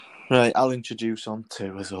Right, I'll introduce on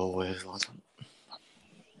two as always, lad.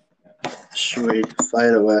 Sweet,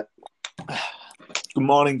 fire away. Good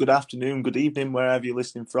morning, good afternoon, good evening, wherever you're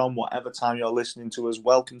listening from, whatever time you're listening to us.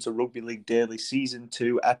 Welcome to Rugby League Daily Season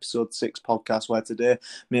 2, Episode 6 podcast, where today,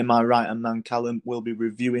 me and my right-hand man, Callum, will be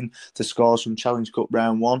reviewing the scores from Challenge Cup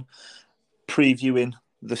Round 1, previewing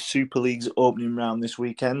the Super League's opening round this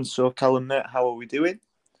weekend. So, Callum, mate, how are we doing?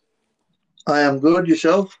 I am good,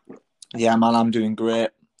 yourself? Yeah, man, I'm doing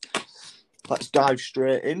great. Let's dive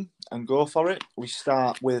straight in and go for it. We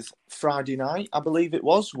start with Friday night, I believe it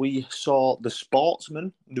was. We saw the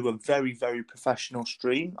Sportsman do a very, very professional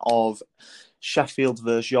stream of Sheffield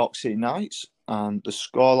versus York City Knights, and the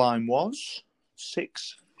scoreline was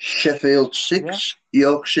 6. Sheffield 6,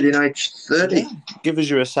 York City Knights 30. Yeah. Give us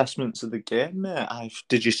your assessments of the game, mate.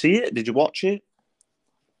 Did you see it? Did you watch it?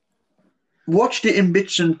 Watched it in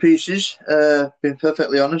bits and pieces, being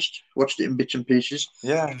perfectly honest. Watched it in bits and pieces.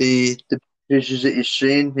 Yeah. The pieces that you've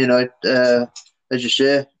seen, as you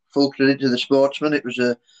say, full credit to the Sportsman. It was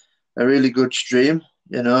a really good stream.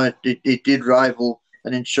 It did rival,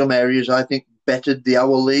 and in some areas, I think, bettered the Our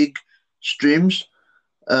League streams.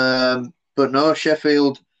 But no,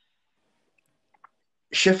 Sheffield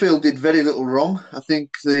did very little wrong. I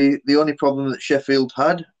think the only problem that Sheffield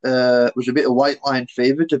had was a bit of white line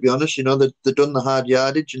fever, to be honest. They'd done the hard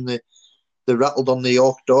yardage and they rattled on the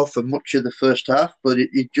York door for much of the first half, but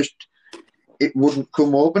it wouldn't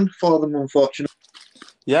come open for them, unfortunately.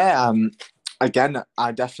 Yeah, again,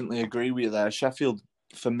 I definitely agree with you there. Sheffield,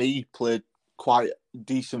 for me, played quite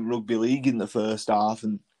decent rugby league in the first half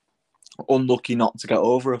and unlucky not to get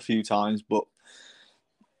over a few times, but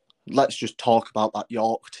let's just talk about that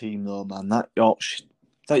York team, though, man. That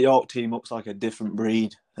York team looks like a different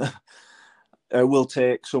breed. It will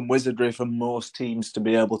take some wizardry from most teams to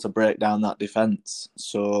be able to break down that defence.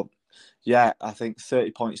 So, yeah, I think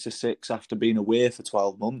 30 points to 6 after being away for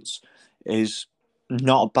 12 months is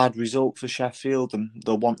not a bad result for Sheffield, and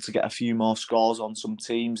they'll want to get a few more scores on some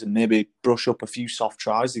teams and maybe brush up a few soft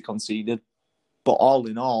tries they conceded. But all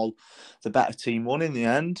in all, the better team won in the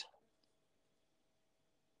end.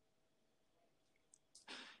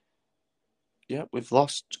 Yeah, we've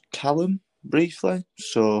lost Callum briefly.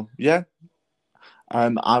 So, yeah.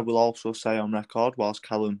 I will also say on record, whilst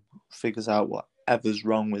Callum figures out whatever's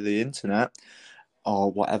wrong with the internet or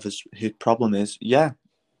whatever's his problem is, yeah,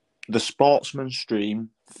 the Sportsman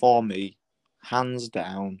stream, for me, hands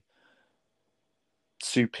down,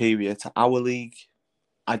 superior to Our League.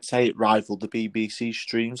 I'd say it rivaled the BBC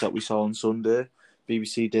streams that we saw on Sunday.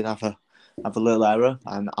 BBC did have a little error,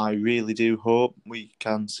 and I really do hope we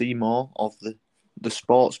can see more of the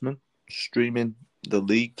Sportsman streaming the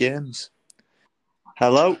league games.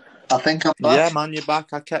 Hello? I think I'm back. Yeah, man, you're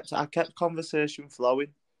back. I kept conversation flowing.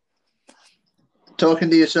 Talking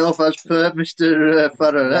to yourself as per Mr.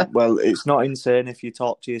 Farrer. Yeah, well, it's not insane if you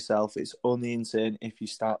talk to yourself. It's only insane if you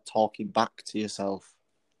start talking back to yourself.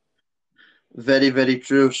 Very, very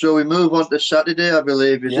true. So we move on to Saturday, I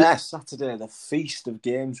believe, is it? Yeah, Saturday, the feast of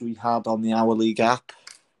games we had on the Our League app.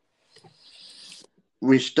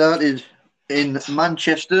 We started in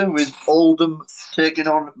Manchester with Oldham taking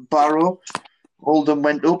on Barrow. Oldham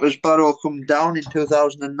went up as Barrow come down in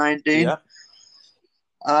 2019. Yeah.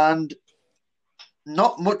 And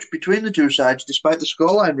not much between the two sides, despite the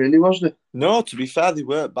scoreline, really, was there? No, to be fair, they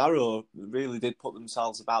weren't. Barrow really did put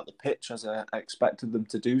themselves about the pitch as I expected them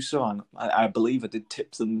to do so. And I believe I did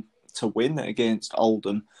tip them to win against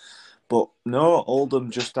Oldham. But no, Oldham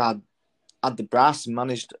just had the brass and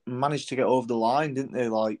managed to get over the line, didn't they?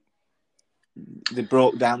 Like, they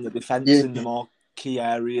broke down the defence in the more key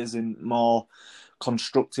areas in more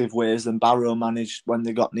constructive ways than Barrow managed when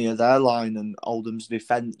they got near their line, and Oldham's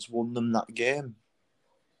defence won them that game.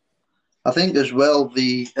 I think as well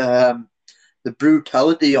the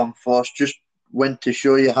brutality on force just went to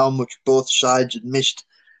show you how much both sides had missed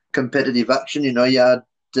competitive action. You had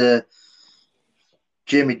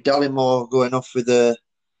Jamie Dallimore going off with a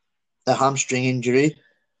hamstring injury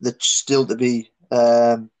that's still to be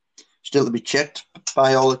checked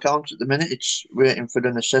by all accounts at the minute. It's waiting for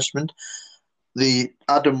an assessment. The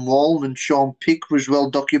Adam Waln and Sean Pick was well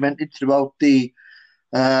documented throughout the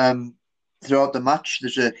match.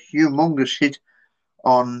 There's a humongous hit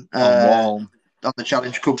on the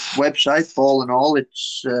Challenge Cup website. All in all,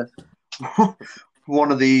 it's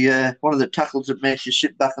one of the tackles that makes you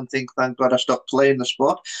sit back and think, "Thank God I stopped playing the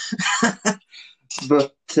sport."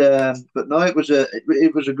 But no, it was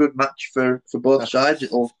a good match for both sides.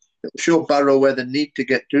 It'll show Barrow where they need to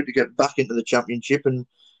get back into the Championship, and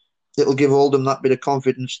it'll give Oldham that bit of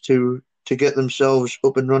confidence to get themselves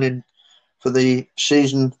up and running for the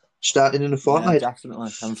season starting in a fortnight. Yeah,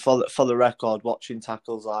 definitely. And for the record, watching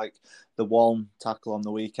tackles like the one tackle on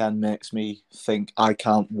the weekend makes me think I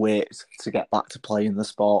can't wait to get back to playing the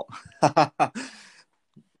sport.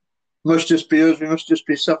 Must just be us. We must just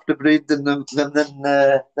be softer breed than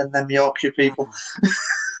them Yorkshire people.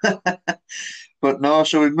 But no,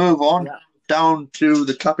 so we move on down to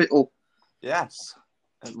the capital. Yes,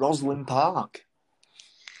 at Roslyn Park.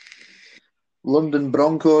 London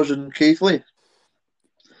Broncos and Keighley.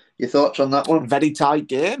 Your thoughts on that one? Very tight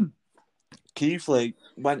game. Keighley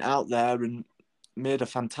went out there and made a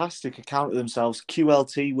fantastic account of themselves.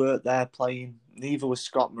 QLT weren't there playing. Neither was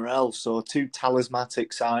Scott Morrell. So two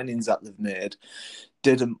talismanic signings that they've made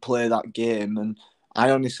didn't play that game. And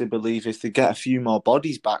I honestly believe if they get a few more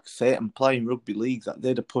bodies back fit and playing rugby league, that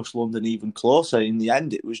they'd have pushed London even closer. In the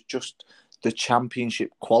end, it was just the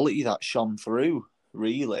championship quality that shone through,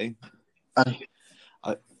 really. I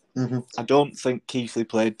don't think Keighley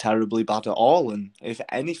played terribly bad at all. And if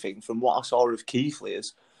anything, from what I saw of Keighley,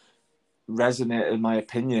 has resonated in my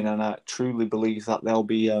opinion. And I truly believe that they'll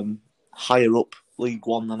be higher up League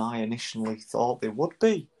One than I initially thought they would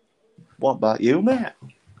be. What about you, mate?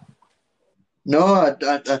 No,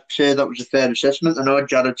 I'd say that was a fair assessment. I know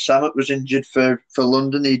Jared Samet was injured for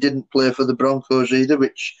London. He didn't play for the Broncos either,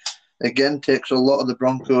 which again takes a lot of the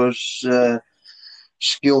Broncos'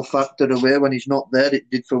 skill factor away when he's not there. It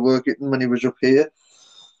did for Workington when he was up here.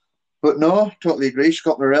 But no, totally agree.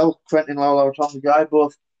 Scott Morrell, Quentin Lau-Lautanga,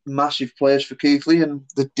 both massive players for Keighley, and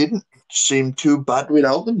they didn't seem too bad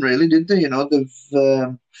without them, really, did they? You know,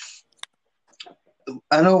 they've.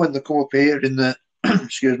 I know when they come up here in the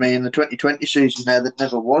in the 2020 season there that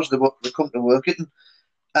never was, they come to Workington,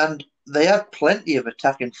 and they had plenty of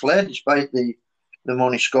attacking flair despite the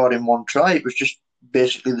only scored in one try. It was just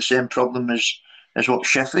basically the same problem as what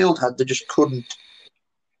Sheffield had. They just couldn't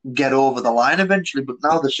get over the line eventually, but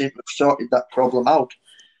now they seem to have sorted that problem out.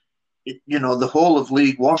 The whole of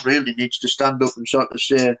League One really needs to stand up and sort of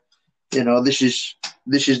say, this is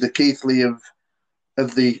the Keighley of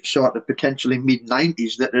the sort of potentially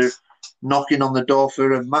mid-90s that are knocking on the door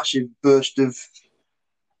for a massive burst of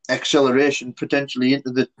acceleration potentially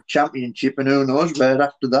into the championship, and who knows where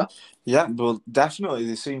after that. Yeah, well, definitely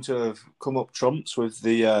they seem to have come up trumps with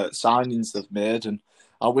the signings they've made, and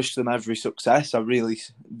I wish them every success. I really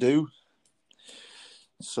do.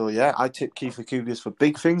 So yeah, I tip Keighley Cougars for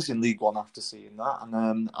big things in League One after seeing that,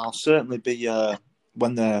 and I'll certainly be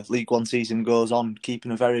when the League One season goes on,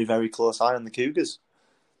 keeping a very, very close eye on the Cougars.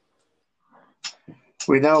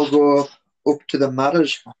 We now go up to the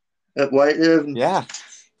Matters at Whitehaven. Yeah,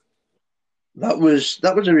 that was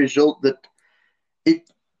a result that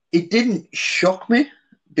it didn't shock me,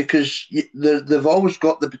 because they've always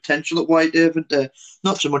got the potential at Whitehaven to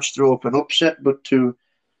not so much throw up an upset, but to.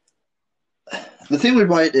 The thing with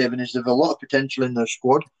Whitehaven is they've a lot of potential in their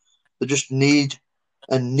squad. They just need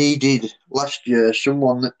and needed last year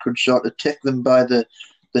someone that could sort of take them by the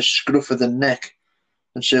scruff of the neck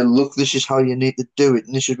and say, look, this is how you need to do it,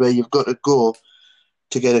 and this is where you've got to go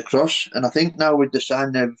to get across. And I think now with the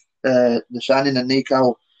signing of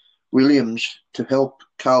Nico Williams to help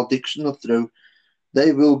Carl Dixon through,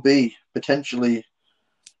 they will be potentially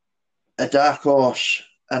a dark horse.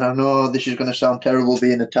 And I know this is going to sound terrible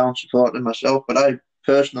being a town supporter myself, but I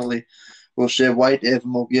personally will say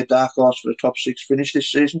Whitehaven will be a dark horse for a top 6 finish this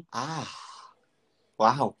season.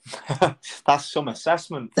 Wow. That's some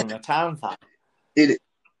assessment from a town fan. It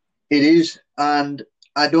is, and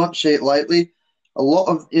I don't say it lightly. A lot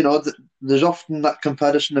of, there's often that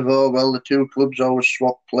comparison of, the two clubs always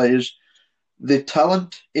swap players. The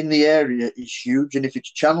talent in the area is huge, and if it's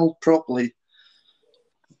channeled properly,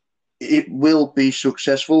 it will be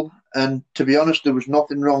successful. And to be honest, there was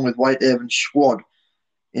nothing wrong with Whitehaven's squad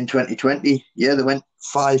in 2020. Yeah, they went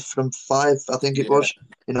 5 from 5, I think it was.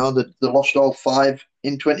 They lost all 5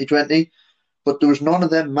 in 2020. But there was none of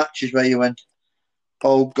them matches where you went,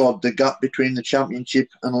 oh God, the gap between the Championship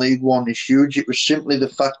and League One is huge. It was simply the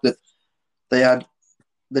fact that they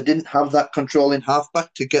didn't have that controlling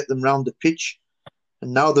halfback to get them round the pitch.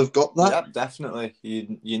 And now they've got that. Yeah, definitely.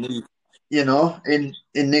 You need... in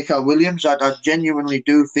Nico Williams, I genuinely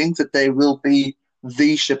do think that they will be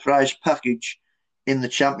the surprise package in the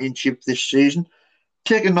Championship this season.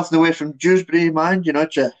 Taking nothing away from Dewsbury, mind,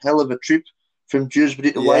 it's a hell of a trip from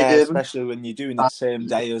Dewsbury to Whitehaven. Especially when you're doing that same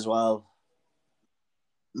day as well.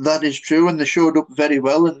 That is true, and they showed up very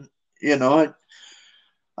well. And,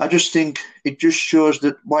 I just think it just shows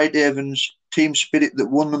that Whitehaven's team spirit that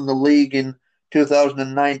won them the league in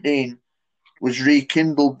 2019 was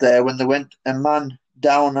rekindled there when they went a man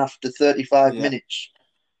down after 35 minutes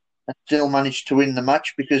and still managed to win the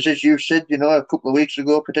match because, as you said, a couple of weeks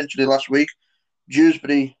ago, potentially last week,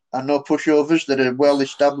 Dewsbury are no pushovers. They're a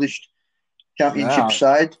well-established championship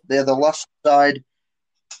side. They're the last side,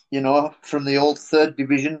 from the old third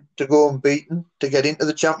division to go unbeaten to get into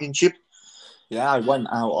the championship. Yeah, I went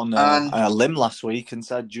out on a limb last week and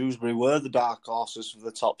said Dewsbury were the dark horses for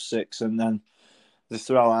the top six, and then they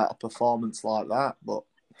throw out a performance like that. But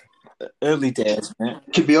early days, mate.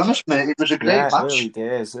 To be honest, mate, it was a great match. Early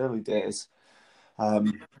days.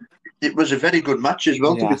 It was a very good match as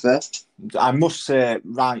well, to be fair. I must say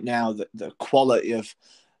right now that the quality of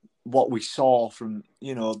what we saw from,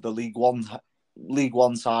 the League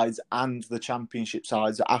One sides and the Championship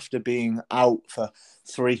sides after being out for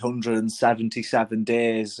 377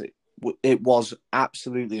 days, it was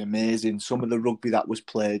absolutely amazing. Some of the rugby that was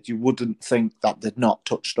played, you wouldn't think that they'd not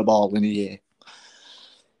touched the ball in a year.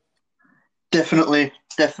 Definitely.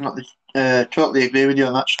 Totally agree with you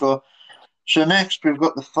on that score. So next, we've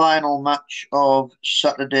got the final match of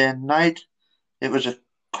Saturday night. It was a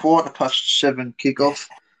 7:15 kickoff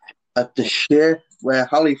at the Shea, where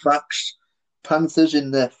Halifax Panthers,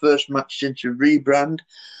 in their first match since a rebrand,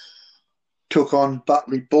 took on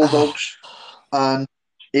Batley Bulldogs, and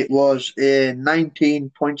it was a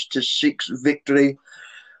 19-6 victory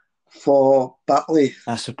for Batley.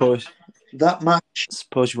 I suppose that match. I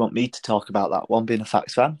suppose you want me to talk about that one, being a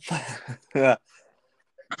Fax fan. Yeah.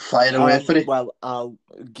 Fire away for it. Well, I'll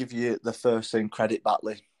give you the first thing, credit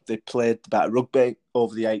Batley. They played the better rugby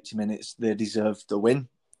over the 80 minutes. They deserved the win.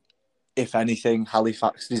 If anything,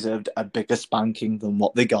 Halifax deserved a bigger spanking than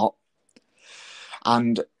what they got.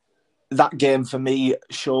 And that game, for me,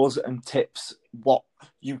 shows and tips what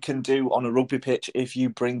you can do on a rugby pitch if you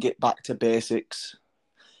bring it back to basics.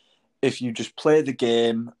 If you just play the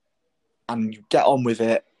game and you get on with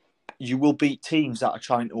it, you will beat teams that are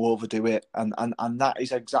trying to overdo it. And that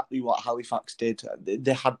is exactly what Halifax did.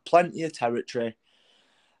 They had plenty of territory,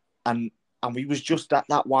 and we was just at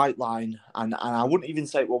that white line. And I wouldn't even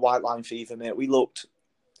say it were white line fever, mate. We looked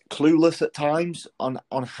clueless at times on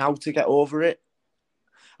how to get over it.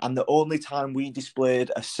 And the only time we displayed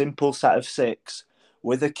a simple set of six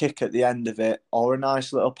with a kick at the end of it or a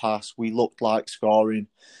nice little pass, we looked like scoring.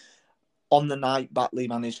 On the night, Batley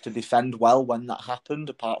managed to defend well when that happened,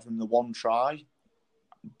 apart from the one try.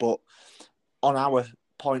 But on our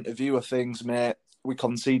point of view of things, mate, we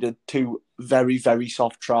conceded two very, very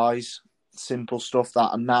soft tries. Simple stuff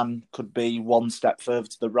that a man could be one step further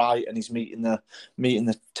to the right and he's meeting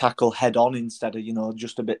the tackle head on instead of,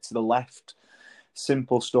 just a bit to the left.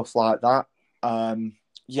 Simple stuff like that.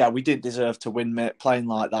 Yeah, we didn't deserve to win, mate. Playing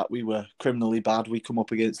like that, we were criminally bad. We come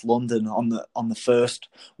up against London on the first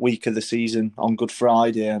week of the season on Good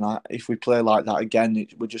Friday, and if we play like that again,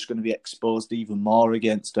 we're just going to be exposed even more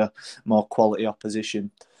against a more quality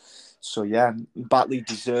opposition. So yeah, Batley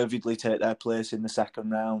deservedly take their place in the second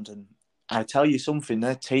round, and I tell you something,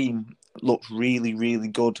 their team looked really, really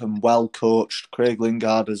good and well coached. Craig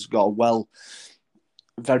Lingard has got a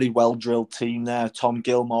very well-drilled team there. Tom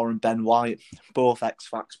Gilmore and Ben White, both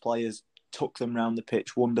X-Fax players, took them round the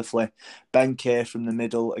pitch wonderfully. Ben Kay from the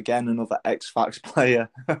middle, again, another X-Fax player.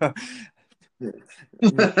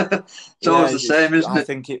 It's always the same, isn't it? I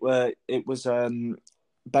think it was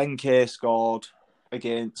Ben Kay scored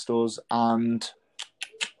against us and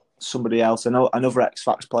somebody else. I know another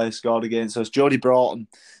X-Fax player scored against us, Jody Broughton.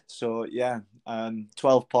 So, yeah,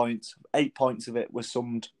 12 points. 8 points of it was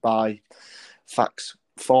summed by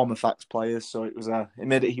former Fax players, so it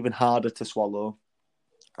made it even harder to swallow.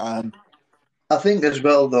 I think as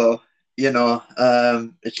well, though,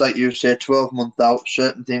 it's like you say, 12 months out,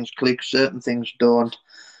 certain things click, certain things don't.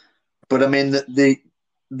 But I mean,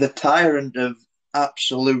 the tyrant of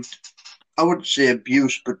absolute, I wouldn't say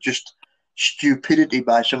abuse, but just stupidity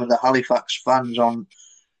by some of the Halifax fans on,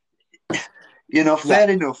 fair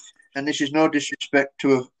enough. And this is no disrespect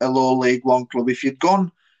to a low League One club. If you'd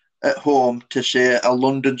gone at home to, say, a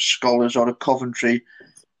London Scholars or a Coventry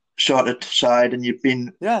sort of side and you've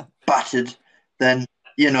been battered, then,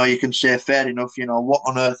 you can say fair enough, what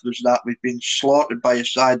on earth was that? We've been slaughtered by a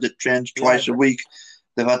side that trains twice a week.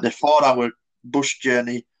 They've had the 4-hour bus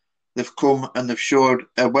journey. They've come and they've showed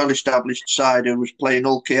a well-established side who was playing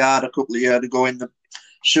Hull KR a couple of years ago in the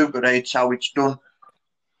Super 8's how it's done.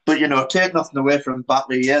 But, take nothing away from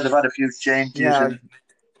Batley. Yeah, they've had a few changes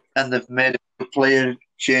and they've made a few player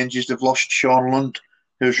changes. They've lost Sean Lunt,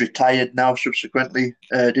 who's retired now subsequently.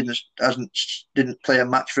 Didn't play a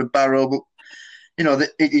match for Barrow. But,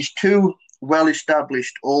 it is two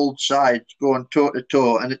well-established old sides going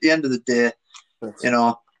toe-to-toe. And at the end of the day,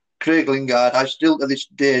 Craig Lingard, I still to this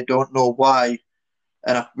day don't know why,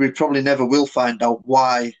 and we probably never will find out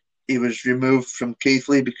why he was removed from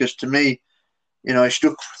Keighley, because to me, you know, he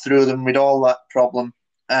stuck through them with all that problem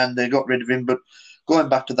and they got rid of him. But going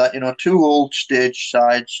back to that, you know, two old stage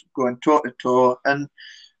sides going toe to toe, and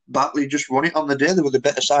Batley just won it on the day. They were the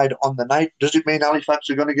better side on the night. Does it mean Halifax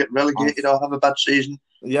are going to get relegated or have a bad season?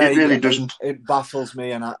 Yeah, it really doesn't. It baffles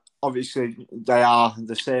me, and obviously they are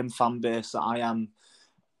the same fan base that I am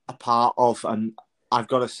a part of, and I've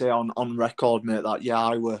got to say on record, mate, that yeah,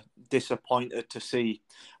 I were disappointed to see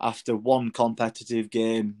after one competitive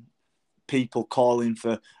game people calling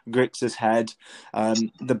for Grix's head.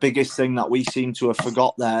 The biggest thing that we seem to have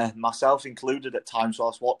forgot there, myself included at times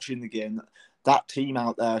whilst watching the game, that team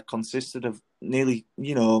out there consisted of nearly,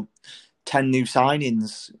 10 new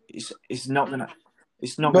signings. It's not going to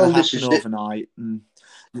happen overnight. And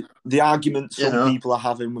the argument some people are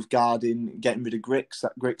having with guarding getting rid of Grix,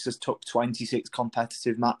 that Grix has took 26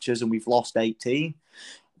 competitive matches and we've lost 18.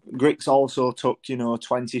 Grix also took,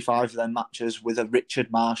 25 of them matches with a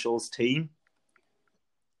Richard Marshall's team.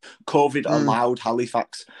 COVID allowed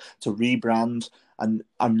Halifax to rebrand and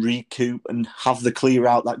recoup and have the clear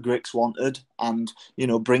out that Grix wanted, and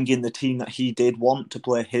bring in the team that he did want to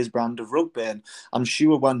play his brand of rugby. And I'm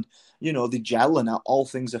sure when they gel and all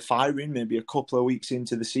things are firing, maybe a couple of weeks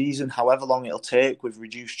into the season, however long it'll take with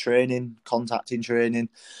reduced training, contacting training,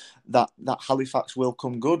 that Halifax will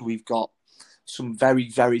come good. We've got some very,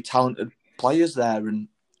 very talented players there, and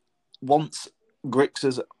once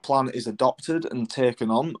Grix's plan is adopted and taken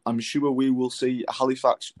on, I'm sure we will see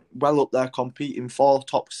Halifax well up there competing for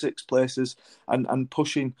top 6 places and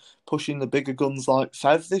pushing the bigger guns like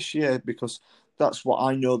Fev this year, because that's what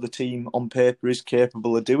I know the team on paper is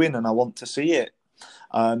capable of doing, and I want to see it.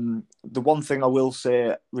 The one thing I will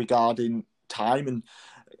say regarding time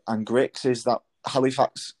and Grix is that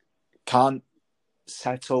Halifax can't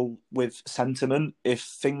settle with sentiment. If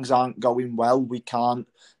things aren't going well, we can't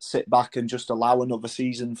sit back and just allow another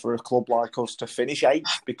season for a club like us to finish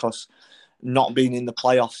 8th, because not being in the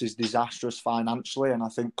playoffs is disastrous financially. And I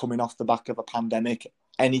think coming off the back of a pandemic,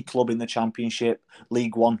 any club in the Championship,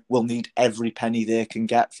 League One, will need every penny they can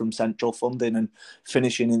get from central funding, and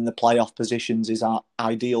finishing in the playoff positions is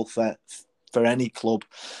ideal for any club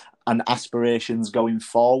and aspirations going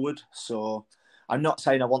forward. So I'm not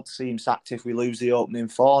saying I want to see him sacked if we lose the opening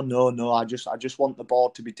 4. No. I just want the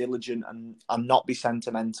board to be diligent and not be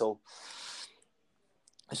sentimental.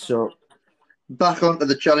 So back onto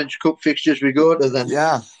the Challenge Cup fixtures we go to then.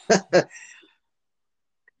 Yeah.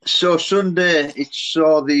 So Sunday it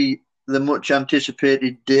saw the much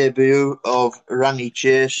anticipated debut of Rangi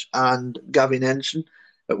Chase and Gavin Henson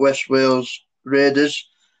at West Wales Raiders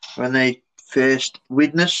when they faced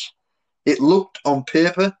Widnes. It looked on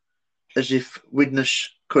paper as if Widnes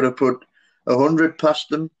could have put 100 past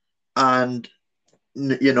them and,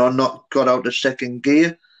 not got out of second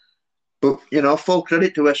gear. But, full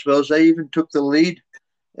credit to West Wales. They even took the lead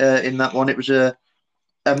in that one. It was a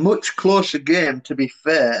much closer game, to be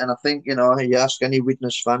fair. And I think, you ask any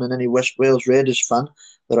Widnes fan and any West Wales Raiders fan,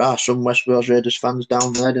 there are some West Wales Raiders fans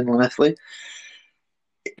down there in Llanelli,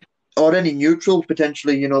 or any neutral,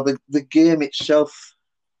 potentially, the game itself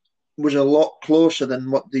was a lot closer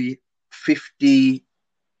than what the 58-4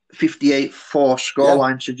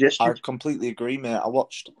 scoreline suggested. I completely agree, mate. I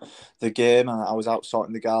watched the game and I was out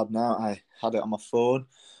sorting the garden out. I had it on my phone.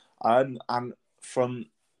 And from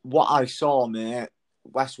what I saw, mate,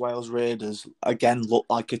 West Wales Raiders, again, look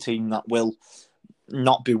like a team that will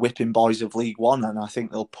not be whipping boys of League One. And I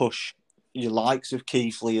think they'll push your likes of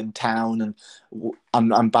Keighley and Town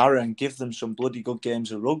and Barra and give them some bloody good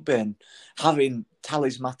games of rugby. And having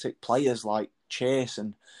talismanic players like Chase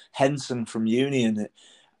and Henson from Union,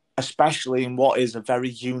 especially in what is a very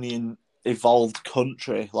union evolved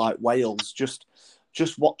country like Wales, just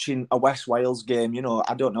watching a West Wales game,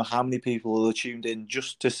 I don't know how many people are tuned in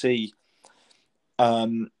just to see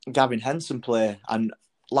Gavin Henson play. And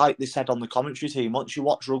like they said on the commentary team, once you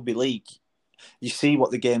watch rugby league, you see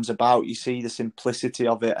what the game's about. You see the simplicity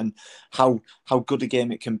of it and how good a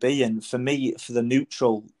game it can be. And for me, for the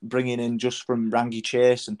neutral, bringing in just from Rangi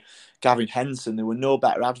Chase and Gavin Henson, there were no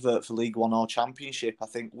better advert for League One or Championship. I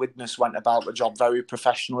think Widnes went about the job very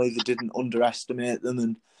professionally. They didn't underestimate them.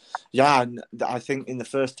 And and I think in the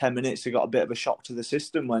first 10 minutes, they got a bit of a shock to the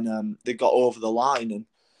system when they got over the line, and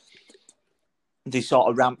they sort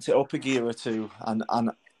of ramped it up a gear or two. And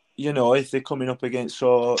if they're coming up against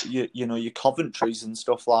your Coventries and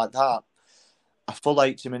stuff like that, a full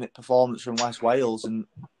 80-minute performance from West Wales, and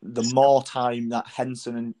the more time that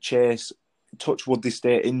Henson and Chase, touch wood, they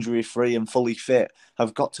stay injury-free and fully fit,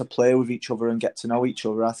 have got to play with each other and get to know each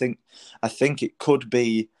other, I think it could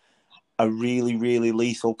be a really, really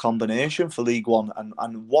lethal combination for League One,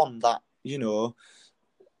 and one that, you know,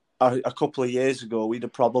 a couple of years ago we'd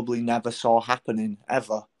have probably never saw happening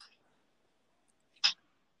ever.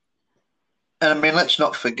 And I mean, let's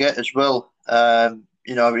not forget as well,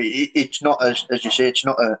 you know, it's not, as you say, it's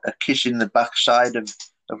not a kiss in the backside of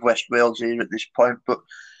West Wales here at this point, but,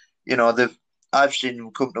 you know, I've seen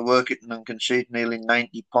them come to Workington and concede nearly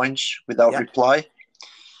 90 points without reply.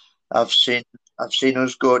 I've seen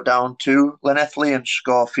us go down to Llanelli and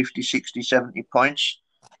score 50, 60, 70 points.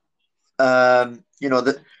 You know,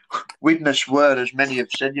 that Widnes were, as many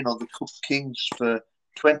have said, you know, the Cup Kings for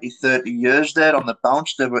 20, 30 years there on the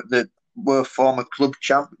bounce. They were former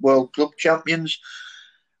world club champions.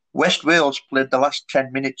 West Wales played the last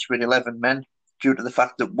 10 minutes with 11 men due to the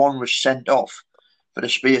fact that one was sent off for a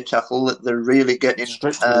spear tackle that they're really getting.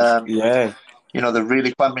 You know, they're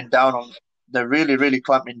really clamping down on. They're really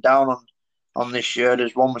clamping down on this year.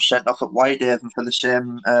 There's one was sent off at Whitehaven for the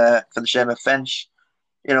same offence.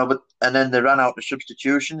 You know, and then they ran out of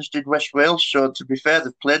substitutions, did West Wales. So to be fair,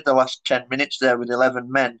 they've played the last 10 minutes there with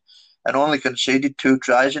 11 men and only conceded 2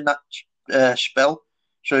 tries in that spell.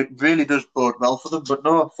 So it really does bode well for them. But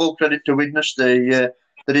no, full credit to Widnes. They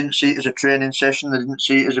didn't see it as a training session. They didn't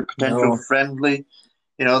see it as a potential friendly.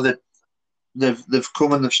 You know, that they've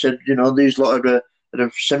come and they've said, you know, these lot are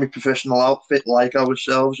a semi-professional outfit like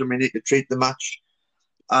ourselves. I mean, they could treat the match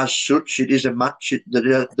as such. It is a match.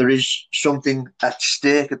 There is something at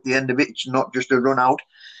stake at the end of it. It's not just a run out.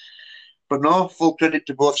 But no, full credit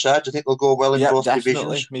to both sides. I think they'll go well in both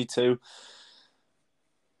divisions. Me too.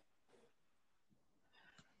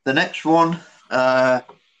 The next one,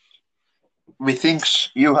 methinks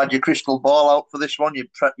you had your crystal ball out for this one.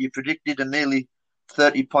 You predicted a nearly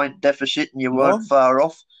 30-point deficit and you weren't far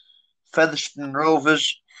off. Featherstone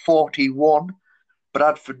Rovers 41,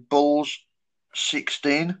 Bradford Bulls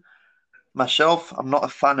 16. Myself, I'm not a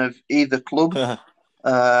fan of either club.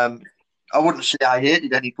 I wouldn't say I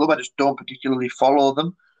hated any club. I just don't particularly follow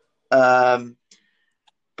them.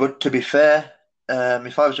 But to be fair,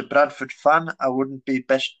 if I was a Bradford fan, I wouldn't be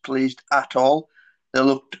best pleased at all. They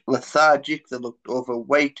looked lethargic. They looked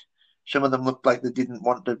overweight. Some of them looked like they didn't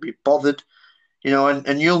want to be bothered. You know,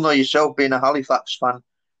 and you'll know yourself, being a Halifax fan,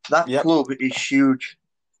 that club is huge.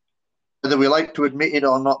 Whether we like to admit it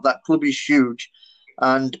or not, that club is huge.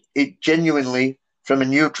 And it genuinely, from a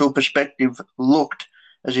neutral perspective, looked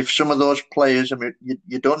as if some of those players, I mean,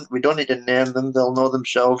 we don't need to name them, they'll know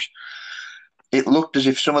themselves. It looked as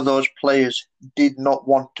if some of those players did not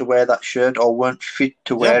want to wear that shirt or weren't fit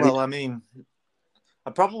to wear it. Well, I mean,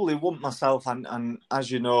 I probably wouldn't myself, and as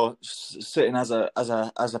you know, sitting as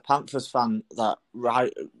a Panthers fan, that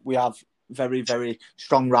we have very, very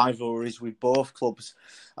strong rivalries with both clubs.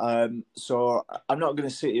 So I'm not going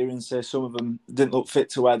to sit here and say some of them didn't look fit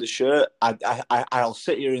to wear the shirt. I'll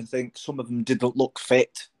sit here and think some of them didn't look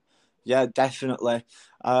fit. Yeah, definitely.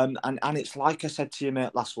 And it's like I said to you,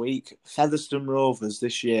 mate, last week, Featherstone Rovers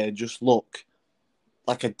this year just look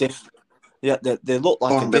like a different. Yeah, they look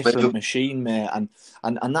like a different machine, mate,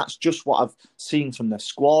 and that's just what I've seen from their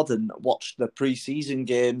squad and watched the pre-season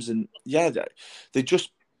games, and yeah, they just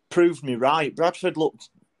proved me right. Bradford looked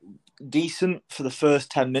decent for the first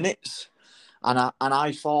 10 minutes, and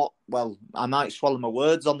I thought, well, I might swallow my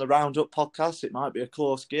words on the Roundup podcast. It might be a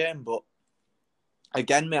close game, but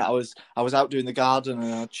again, mate, I was out doing the garden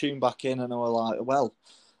and I tuned back in and I was like, well,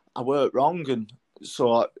 I weren't wrong, and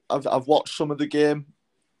so I've watched some of the game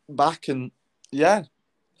back, and yeah,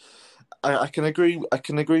 I can agree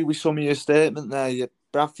with some of your statement there.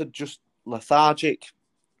 Bradford just lethargic,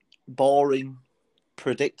 boring,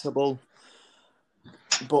 predictable,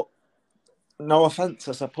 but no offence,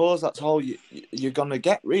 I suppose that's all you're gonna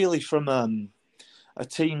get really from a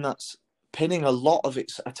team that's pinning a lot of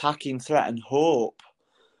its attacking threat and hope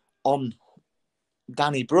on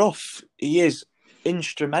Danny Brough. He is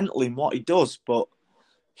instrumental in what he does, but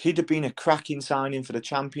he'd have been a cracking signing for the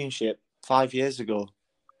Championship 5 years ago.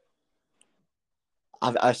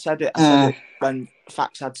 I said it when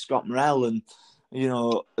Fax had Scott Morrell, and you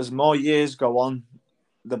know, as more years go on,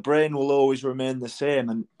 the brain will always remain the same,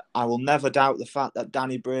 and I will never doubt the fact that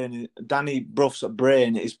Danny Brough's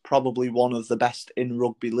brain is probably one of the best in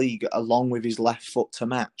rugby league, along with his left foot to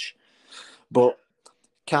match. But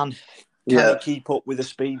can he keep up with the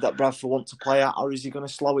speed that Bradford want to play at, or is he going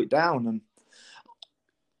to slow it down? And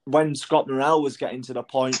when Scott Morrell was getting to the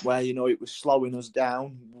point where, you know, it was slowing us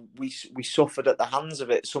down, we suffered at the hands of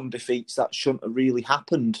it. Some defeats that shouldn't have really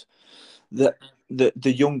happened. The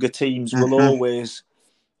younger teams will always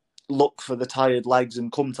look for the tired legs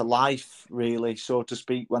and come to life, really, so to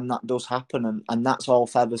speak, when that does happen. And that's all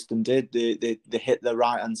Featherstone did. They hit the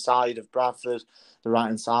right-hand side of Bradford, the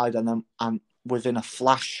right-hand side, and within a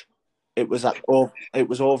flash, it was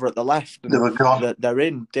over at the left. And they were gone. they're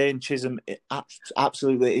in. Dane Chisholm,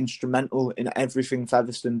 absolutely instrumental in everything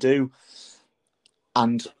Featherstone do.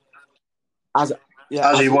 And as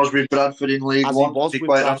he was with Bradford in League One. As he was with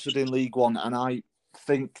Bradford in League One, and I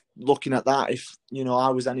think looking at that, if I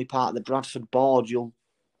was any part of the Bradford board, you'll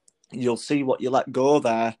see what you let go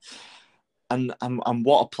there, and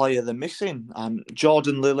what a player they're missing.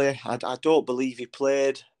 Jordan Lilly, I don't believe he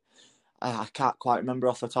played. I can't quite remember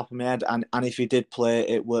off the top of my head, and if he did play,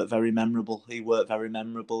 it weren't very memorable. He weren't very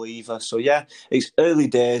memorable either. So yeah, it's early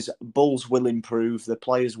days. Bulls will improve. The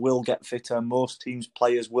players will get fitter. Most teams'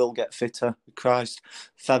 players will get fitter. Christ,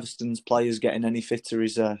 Featherstone's players getting any fitter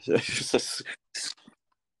is a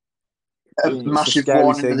massive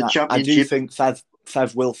warning in the Championship. I do think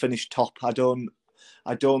Fev will finish top. I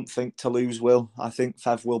don't think Toulouse will. I think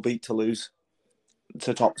Fev will beat Toulouse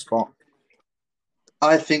to top spot.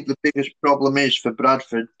 I think the biggest problem is for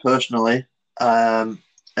Bradford, personally,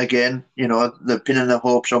 again, they're pinning their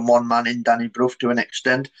hopes on one man in Danny Brough to an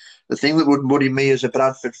extent. The thing that would worry me as a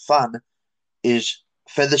Bradford fan is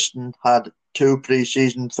Featherstone had 2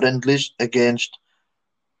 pre-season friendlies against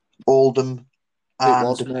Oldham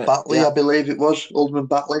and Batley, yeah. I believe it was, Oldham and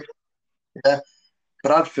Batley. Yeah.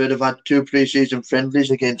 Bradford have had 2 pre-season friendlies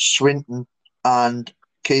against Swinton and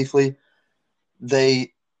Keighley.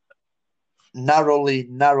 They narrowly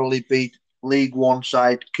beat League One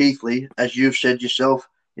side Keighley, as you've said yourself.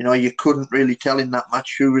 You couldn't really tell in that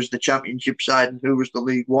match who was the Championship side and who was the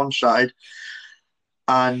League One side.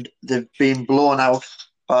 And they've been blown out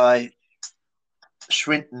by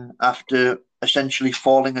Swinton after essentially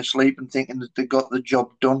falling asleep and thinking that they got the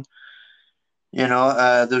job done.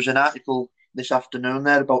 There was an article this afternoon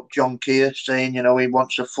there about John Keir saying, he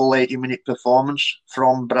wants a full 80-minute performance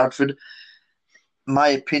from Bradford. My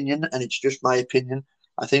opinion, and it's just my opinion,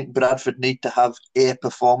 I think Bradford need to have a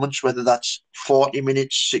performance, whether that's 40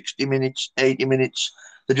 minutes, 60 minutes, 80 minutes.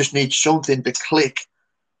 They just need something to click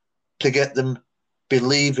to get them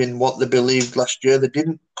believing what they believed last year. They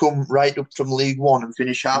didn't come right up from League One and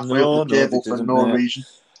finish halfway up the table for no reason.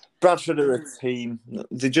 Bradford are a team.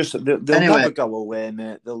 They'll never go away,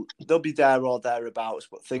 mate. They'll be there or thereabouts,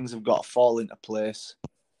 but things have got to fall into place.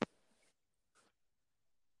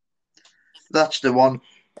 That's the one.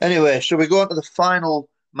 Anyway, so we go on to the final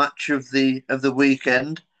match of the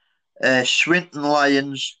weekend. Swinton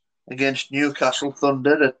Lions against Newcastle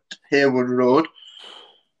Thunder at Harewood Road.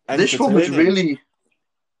 This one was really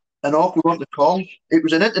an awkward one to call. It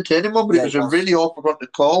was an entertaining one, but it was a really awkward one to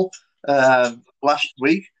call last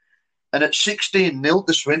week. And at 16-0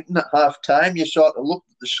 to Swinton at half-time, you sort of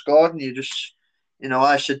looked at the score and you just,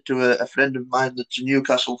 I said to a friend of mine that's a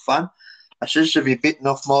Newcastle fan, I says, have you bitten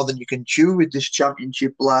off more than you can chew with this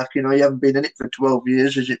Championship, like, you haven't been in it for 12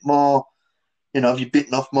 years. Is it more, have you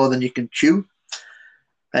bitten off more than you can chew?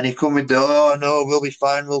 And he come with oh, no, we'll be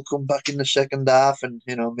fine. We'll come back in the second half. And,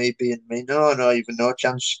 me being me, no, even no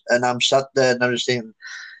chance. And I'm sat there and I was thinking,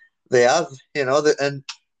 they have, and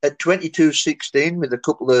at 22-16 with a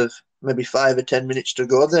couple of maybe 5 or 10 minutes to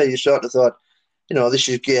go there, you sort of thought, this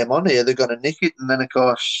is game on here. They're going to nick it. And then, of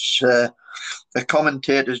course, the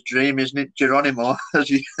commentator's dream, isn't it? Geronimo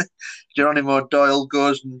Doyle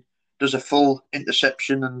goes and does a full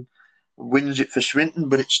interception and wins it for Swinton.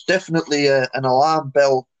 But it's definitely an alarm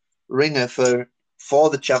bell ringer for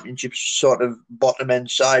the Championship sort of bottom end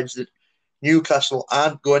sides that Newcastle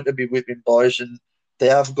aren't going to be whipping boys, and they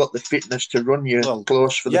have got the fitness to run you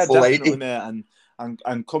close for the full 80. Mate,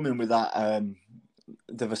 and coming with that,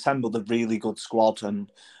 they've assembled a really good squad,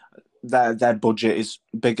 and their budget is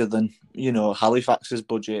bigger than Halifax's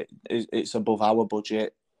budget. It's above our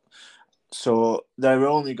budget, so they're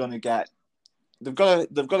only going to get. They've got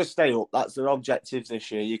to stay up. That's their objective this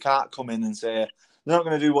year. You can't come in and say they're not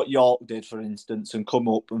going to do what York did, for instance, and come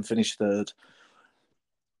up and finish third.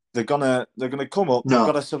 They're gonna come up. No. They've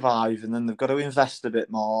got to survive, and then they've got to invest a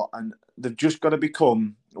bit more, and they've just got to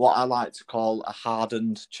become what I like to call a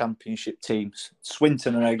hardened Championship team.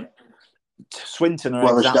 Swinton are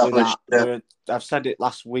well exactly that. Yeah. I've said it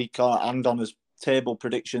last week and on his table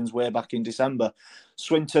predictions way back in December.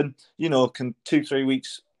 Swinton, can 2-3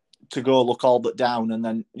 weeks to go look all but down, and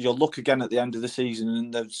then you'll look again at the end of the season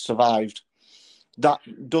and they've survived. That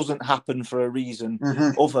doesn't happen for a reason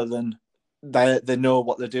other than they know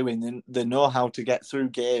what they're doing. They know how to get through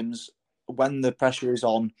games when the pressure is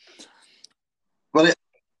on. Well,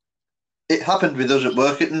 it happened with us at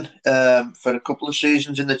Workington for a couple of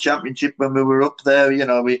seasons in the Championship when we were up there.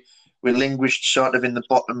 We we languished sort of in the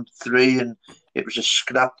bottom three, and it was a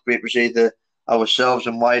scrap. It was either ourselves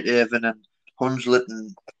and Whitehaven and Hunslet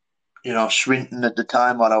and Swinton at the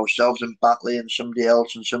time, or ourselves and Batley and somebody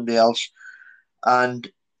else and somebody else.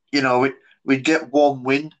 And we'd get one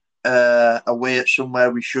win away at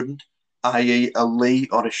somewhere we shouldn't, i.e. a Leigh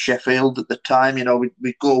or a Sheffield at the time.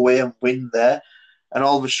 We'd go away and win there, and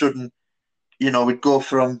all of a sudden, we'd go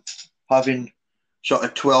from having sort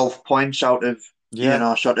of 12 points out of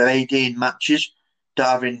sort of 18 matches to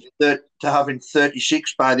having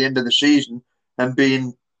 36 by the end of the season and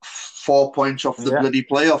being 4 points off the bloody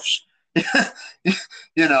playoffs.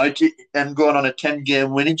 And going on a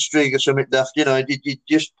 10-game winning streak or something.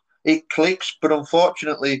 It clicks, but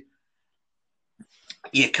unfortunately,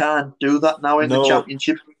 you can't do that now in the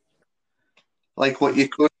Championship, like what you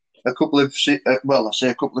could a couple of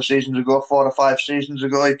seasons ago, 4 or 5 seasons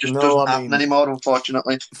ago. It just doesn't happen anymore,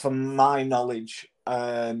 unfortunately. From my knowledge,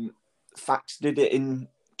 Fax did it in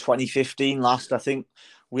 2015 last, I think.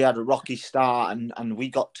 We had a rocky start and we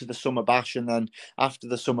got to the Summer Bash, and then after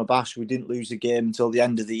the Summer Bash, we didn't lose a game until the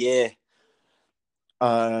end of the year.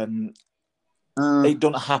 It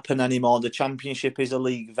doesn't happen anymore. The Championship is a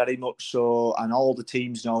league very much so, and all the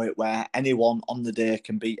teams know it, where anyone on the day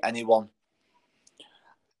can beat anyone.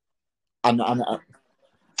 And I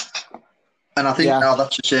think now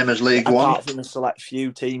that's the same as League One. Apart from a select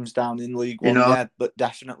few teams down in League One, but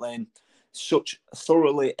definitely such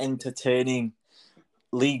thoroughly entertaining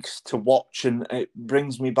leagues to watch, and it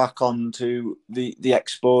brings me back on to the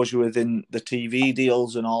exposure within the TV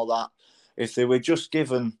deals and all that. If they were just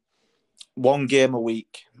given one game a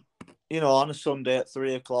week, on a Sunday at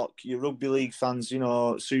 3:00, your rugby league fans,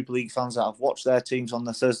 Super League fans that have watched their teams on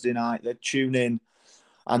the Thursday night, they'd tune in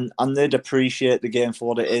and they'd appreciate the game for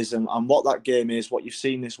what it is. And what that game is, what you've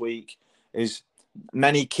seen this week, is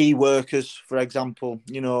many key workers, for example,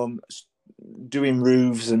 doing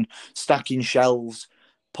roofs and stacking shelves,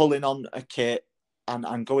 pulling on a kit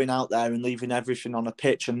and going out there and leaving everything on a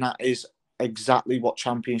pitch. And that is exactly what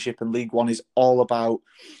Championship and League One is all about.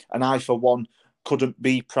 And I, for one, couldn't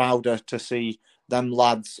be prouder to see them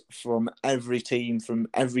lads from every team, from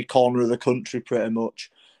every corner of the country pretty much,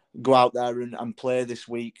 go out there and play this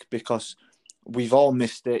week, because we've all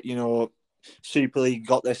missed it. Super League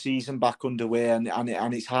got their season back underway, and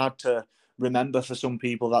it's hard to remember for some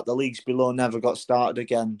people that the leagues below never got started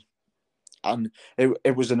again. And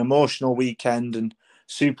it was an emotional weekend, and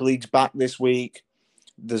Super League's back this week.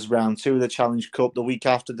 There's round 2 of the Challenge Cup. The week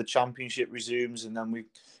after the Championship resumes, and then we've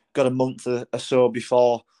got a month or so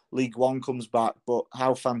before League One comes back. But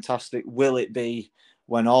how fantastic will it be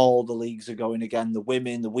when all the leagues are going again? The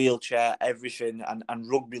women, the wheelchair, everything, and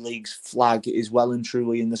Rugby League's flag is well and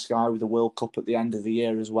truly in the sky with the World Cup at the end of the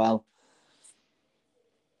year as well.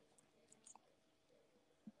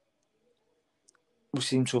 We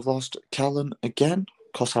seem to have lost Callum again,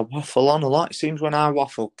 because I waffle on a lot. It seems when I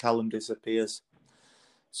waffle, Callum disappears.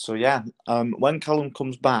 So when Callum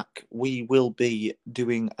comes back, we will be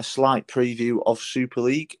doing a slight preview of Super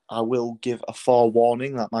League. I will give a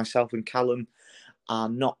forewarning that myself and Callum are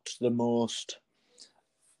not the most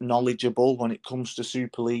knowledgeable when it comes to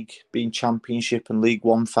Super League. Being Championship and League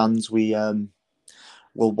One fans, we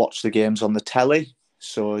will watch the games on the telly.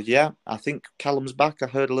 So I think Callum's back. I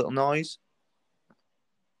heard a little noise.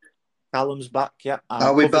 Callum's back,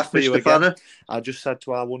 Are we back, Mr. Fanner? I just said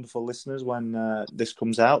to our wonderful listeners when this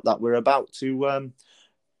comes out that we're about to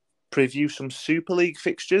preview some Super League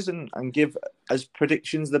fixtures and give as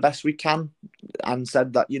predictions the best we can, and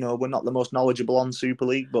said that, we're not the most knowledgeable on Super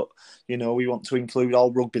League, but, we want to include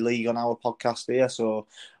all rugby league on our podcast here, so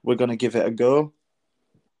we're going to give it a go.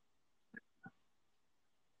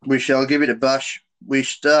 We shall give it a bash. We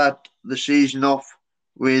start the season off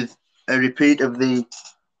with a repeat of the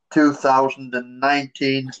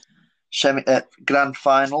 2019 grand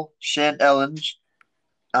final, St Helens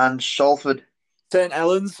and Salford. St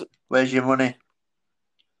Helens. Where's your money?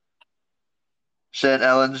 St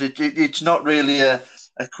Helens. It's not really a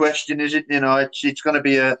question, is it? It's going to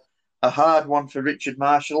be a hard one for Richard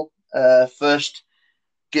Marshall. First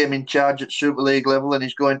game in charge at Super League level, and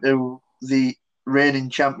he's going to the reigning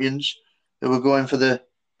champions who are going for the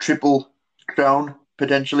triple crown,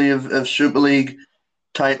 potentially, of Super League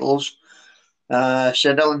titles.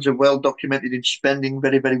 St Helens are well documented in spending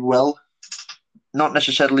very, very well. Not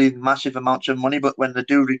necessarily massive amounts of money, but when they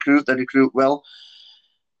do recruit, they recruit well.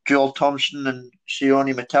 Joel Thompson and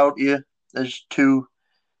Sione Matautia as two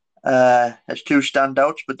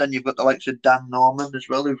standouts, but then you've got the likes of Dan Norman as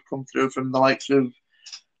well, who've come through from the likes of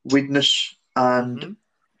Widnes and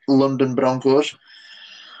London Broncos.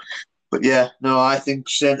 But yeah, no, I think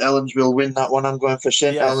St Helens will win that one. I'm going for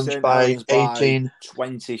St Helens St by Helens 18. By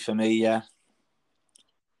 20 for me, yeah.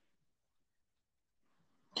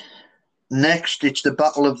 Next, it's the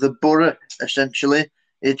Battle of the Borough, essentially.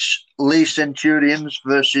 It's Leigh Centurions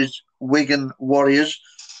versus Wigan Warriors.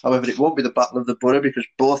 However, it won't be the Battle of the Borough because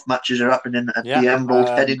both matches are happening at the Emerald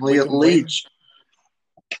Headingley at Leeds.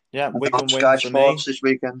 Yeah, Wigan Sky win for Sports me this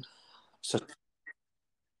weekend. So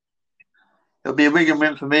it'll be a Wigan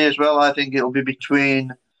win for me as well. I think it'll be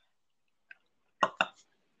between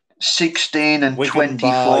 16 and Wigan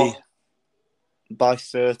 24. By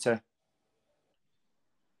 30.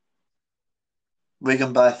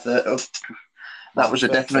 Wigan by 30. Oh, that was a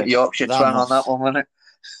 30. definite Yorkshire twang on that one, wasn't it?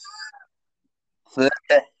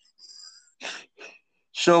 30.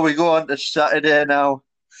 So we go on to Saturday now.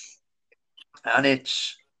 And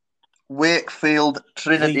it's Wakefield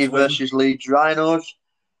Trinity versus Leeds Rhinos.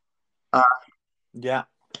 Yeah.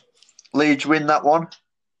 Leeds win that one.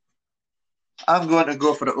 I'm going to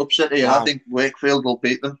go for the upset here. Wow. I think Wakefield will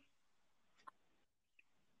beat them.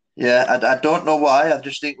 Yeah, I don't know why. I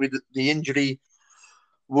just think with the injury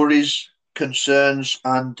worries, concerns,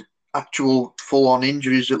 and actual full-on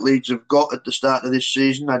injuries that Leeds have got at the start of this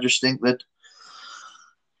season, I just think that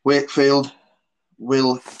Wakefield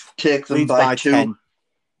will take them Leeds by 2. 10.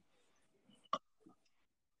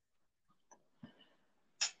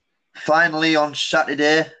 Finally on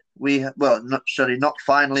Saturday, not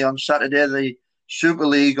finally on Saturday, the Super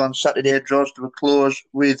League on Saturday draws to a close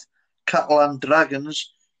with Catalan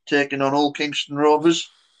Dragons taking on Hull Kingston Rovers.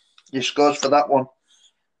 Your scores for that one?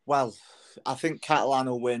 Well, I think Catalan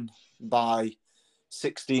will win by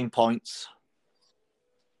 16 points.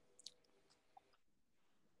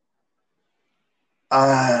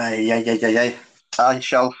 Yeah. I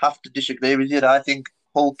shall have to disagree with you. I think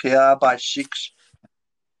Hull KR by 6.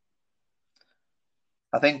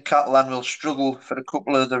 I think Catalan will struggle for a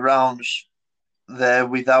couple of the rounds there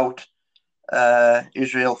without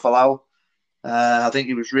Israel Folau. I think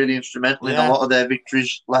he was really instrumental in a lot of their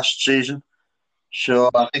victories last season. So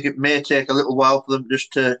I think it may take a little while for them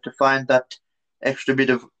just to find that extra bit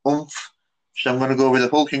of oomph. So I'm going to go with the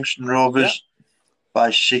Hull Kingston Rovers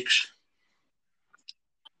by 6.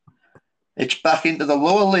 It's back into the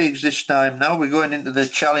lower leagues this time now. We're going into the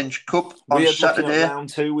Challenge Cup on Saturday. Looking at round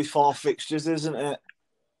 2 with 4 fixtures, isn't it?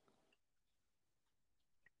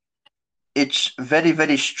 It's very,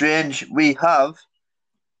 very strange. We have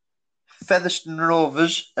Featherstone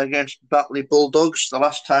Rovers against Batley Bulldogs. The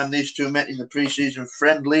last time these two met in the pre-season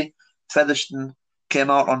friendly, Featherstone came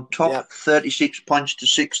out on top, 36 points to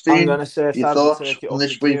 16. I'm going to say your thoughts take it on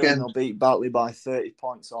this weekend? They'll beat Batley by 30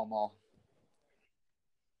 points or more.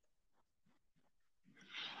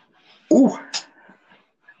 Ooh.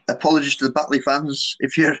 Apologies to the Batley fans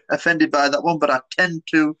if you're offended by that one, but I tend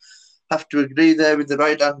to have to agree there with the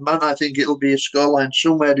right-hand man. I think it'll be a scoreline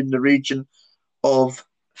somewhere in the region of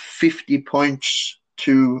 50 points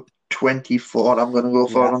to 24. I'm going to go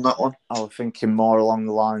for on that one. I was thinking more along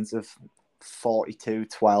the lines of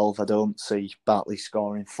 42-12. I don't see Batley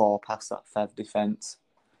scoring 4 past that Fev defence.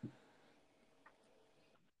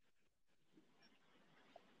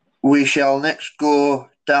 We shall next go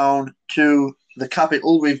down to the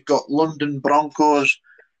capital. We've got London Broncos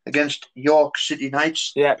against York City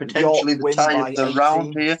Knights. Potentially the tie of the 18.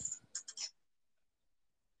 Round here.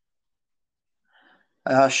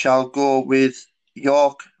 I shall go with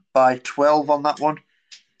York by 12 on that one.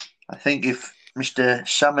 I think if Mr.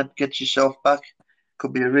 Salmon gets himself back,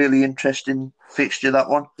 could be a really interesting fixture, that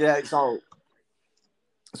one. Yeah, it's all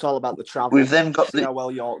about the travel. We've then got how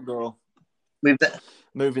well York go.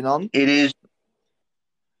 Moving on. It is.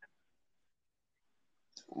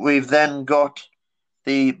 We've then got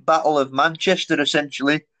the Battle of Manchester,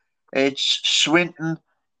 essentially. It's Swinton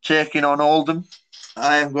taking on Oldham.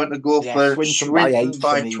 I am going to go for Swinton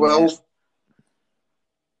by 12.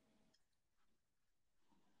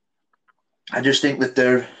 I just think that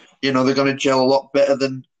they're going to gel a lot better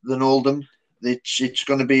than Oldham. It's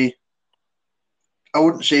going to be, I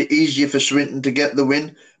wouldn't say easier for Swinton to get the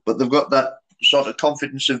win, but they've got that sort of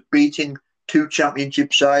confidence of beating 2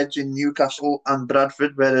 championship sides in Newcastle and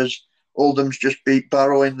Bradford, whereas Oldham's just beat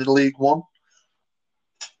Barrow in the League One.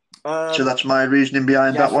 So that's my reasoning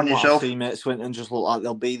behind that one. Yourself? Swinton just look like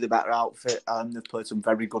they'll be the better outfit. They've played some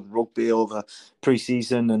very good rugby over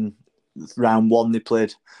pre-season, and round 1 they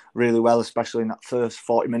played really well, especially in that first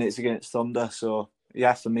 40 minutes against Thunder. So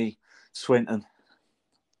yeah, for me, Swinton.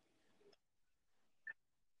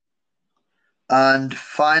 And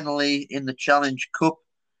finally, in the Challenge Cup,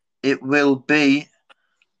 it will be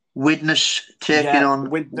Widnes taking on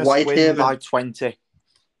Whitehaven by 20.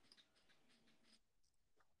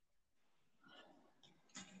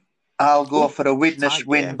 I'll go for a Widnes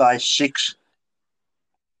win by 6.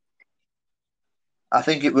 I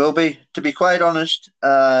think it will be. To be quite honest,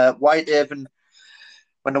 Whitehaven,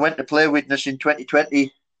 when they went to play Widnes in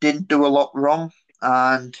 2020, didn't do a lot wrong.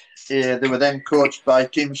 And they were then coached by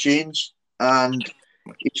Tim Sheens. And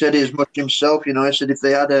he said as much himself, he said if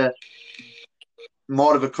they had a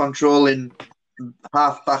more of a controlling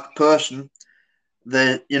half-back person,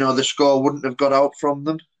 the score wouldn't have got out from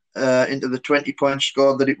them into the 20-point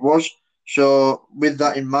score that it was. So with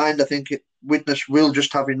that in mind, I think Widnes will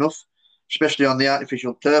just have enough, especially on the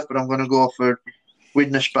artificial turf, but I'm going to go for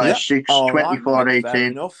Widnes by 6, 24-18. Fair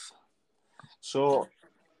enough. So,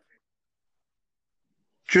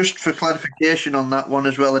 just for clarification on that one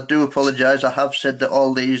as well, I do apologise. I have said that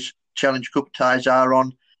all these Challenge Cup ties are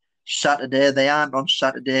on Saturday. They aren't on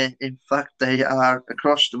Saturday. In fact, they are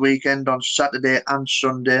across the weekend on Saturday and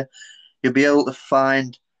Sunday. You'll be able to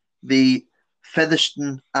find the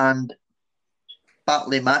Featherstone and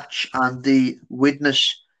Batley match and the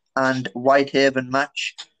Widnes and Whitehaven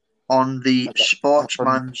match on the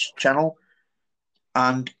Sportsman's channel.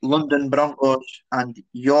 And London Broncos and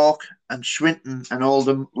York and Swinton and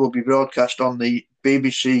Oldham will be broadcast on the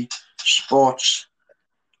BBC Sports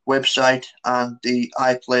website and the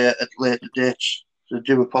iPlayer at later dates. So I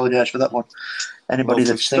do apologise for that one. Anybody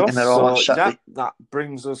that's thinking they're all on Saturday. Yeah, that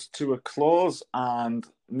brings us to a close, and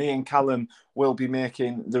me and Callum will be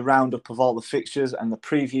making the roundup of all the fixtures and the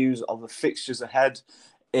previews of the fixtures ahead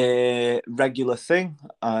a regular thing,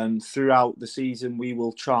 and throughout the season we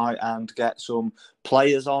will try and get some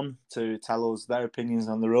players on to tell us their opinions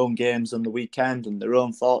on their own games on the weekend and their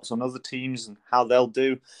own thoughts on other teams and how they'll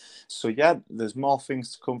do. So yeah, there's more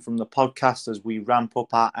things to come from the podcast as we ramp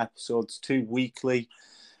up our episodes to weekly.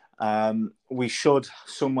 We should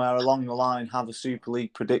somewhere along the line have a Super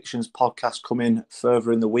League predictions podcast come in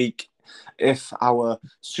further in the week. If our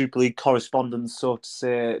Super League correspondents, so to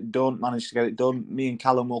say, don't manage to get it done, me and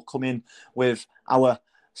Callum will come in with our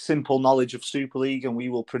simple knowledge of Super League, and we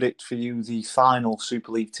will predict for you the final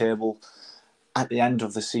Super League table at the end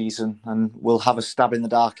of the season. And we'll have a stab in the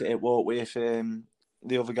dark at it, won't we, if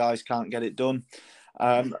the other guys can't get it done.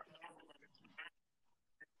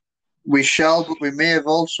 We shall, but we may have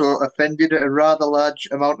also offended a rather large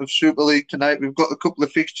amount of Super League tonight. We've got a couple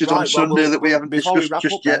of fixtures on Sunday that we haven't discussed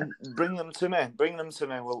just yet. Bring them to me.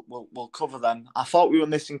 We'll cover them. I thought we were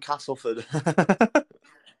missing Castleford.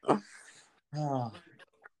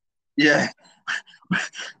 Yeah.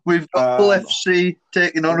 We've got Hull FC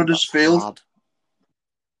taking on Huddersfield.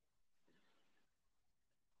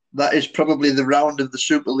 That is probably the round of the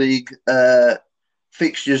Super League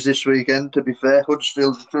fixtures this weekend, to be fair.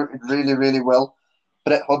 Huddersfield recruited really, really well.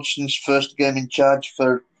 Brett Hodgson's first game in charge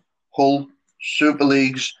for Hull. Super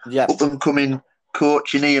League's up-and-coming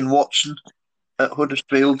coach in Ian Watson at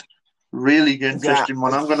Huddersfield. Really interesting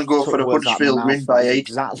one. I'm going to go for a Huddersfield win by 8.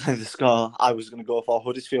 Exactly the score I was going to go for.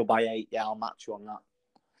 Huddersfield by 8. Yeah, I'll match you on that.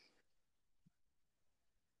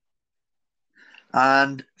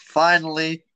 And finally,